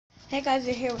Hey guys,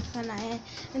 you're here with Anaya,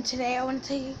 and today I want to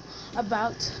tell you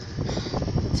about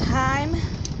the time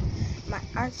my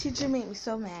art teacher made me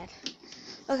so mad.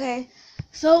 Okay,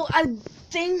 so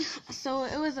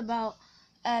it was about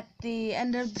at the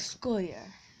end of the school year,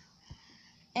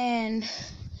 and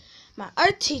my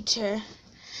art teacher,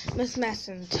 Miss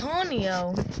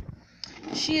Massantonio,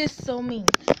 she is so mean.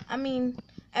 I mean,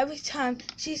 every time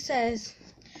she says,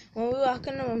 when we walk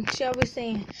in the room, she always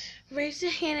saying, raise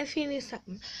your hand if you need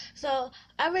something. So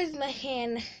I raise my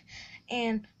hand,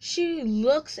 and she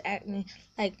looks at me,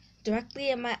 like directly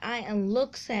in my eye, and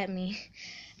looks at me,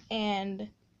 and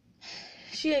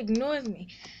she ignores me.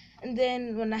 And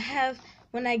then when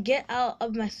I get out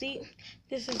of my seat,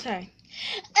 this is her.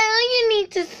 Oh, you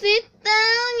need to sit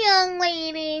down, young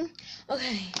lady.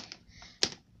 Okay.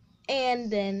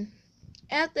 And then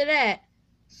after that,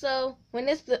 so when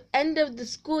it's the end of the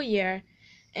school year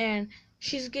and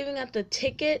she's giving out the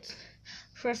tickets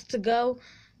for us to go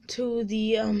to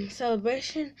the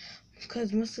celebration,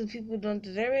 because most of the people don't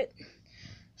deserve it.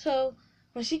 So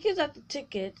when she gives out the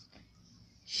tickets,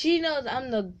 she knows I'm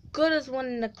the goodest one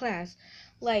in the class.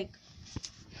 So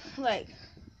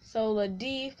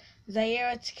Ladif,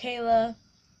 Zaira, Takayla,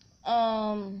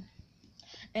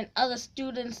 and other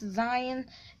students, Zion,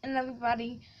 and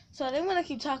everybody. So they want to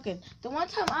keep talking. The one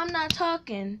time I'm not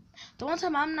talking,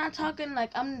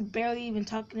 like I'm barely even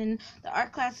talking in the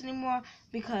art class anymore,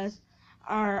 because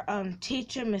our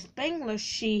teacher, Miss Bangler,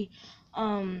 she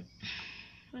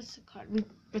what's it called?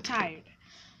 Retired.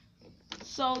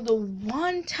 So the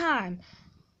one time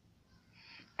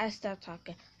I stopped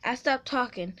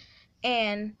talking,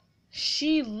 and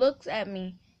she looks at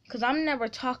me, because I'm never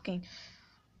talking,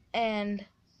 and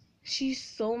she's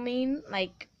so mean,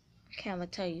 like, I can't even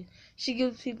tell you. She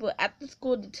gives people at the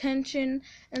school detention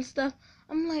and stuff.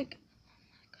 I'm like, oh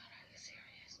my God, are you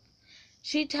serious?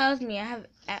 She tells me I have,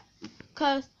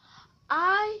 because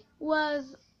I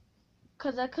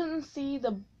couldn't see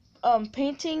the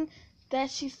painting that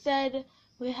she said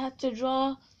we had to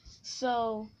draw.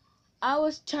 So I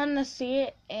was trying to see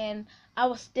it, and I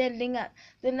was standing up.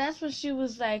 Then that's when she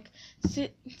was like,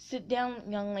 sit down,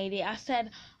 young lady. I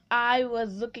said I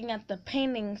was looking at the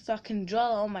painting so I can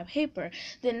draw on my paper.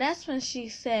 Then that's when she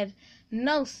said,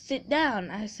 no, sit down.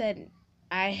 I said,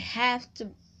 I have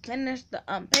to finish the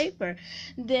paper.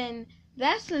 Then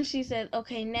that's when she said,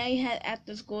 okay, now you have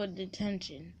after school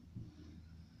detention.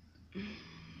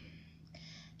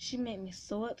 She made me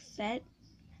so upset.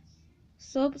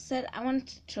 So upset I wanted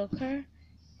to choke her.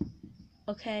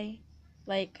 Okay?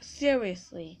 Like,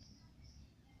 seriously.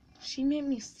 She made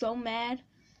me so mad.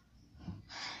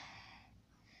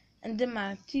 And then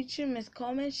my teacher, Miss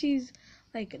Coleman, she's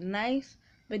like nice,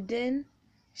 but then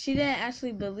she didn't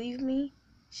actually believe me.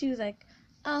 She was like,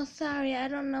 oh, sorry, I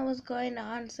don't know what's going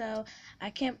on, so I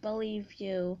can't believe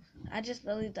you. I just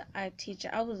believe the art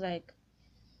teacher. I was like,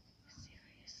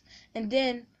 serious. And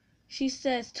then she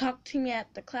says, talk to me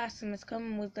at the class, and Miss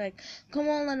Coleman was like, come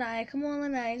on, Lanai, come on,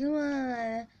 Lanai, come on.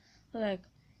 I was like,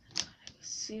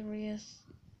 serious.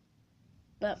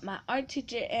 But my art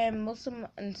teacher and some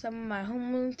of my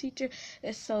homeroom teacher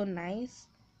is so nice.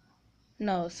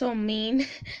 No, so mean.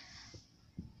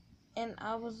 And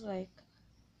I was like,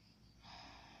 oh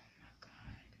my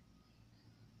God,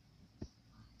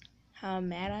 how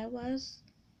mad I was.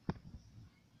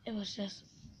 It was just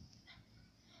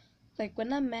like,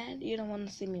 when I'm mad, you don't want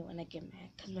to see me when I get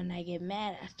mad. Because when I get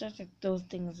mad, I start to throw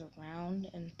things around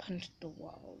and punch the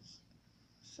walls.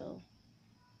 So,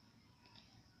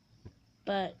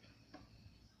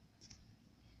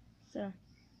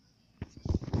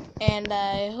 and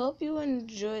I hope you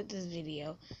enjoyed this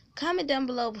video. Comment down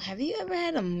below, have you ever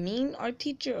had a mean art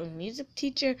teacher or music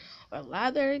teacher or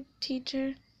lab art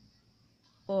teacher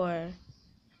or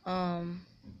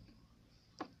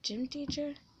gym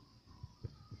teacher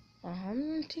or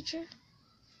homeroom teacher?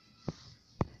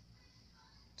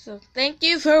 So thank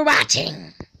you for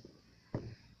watching.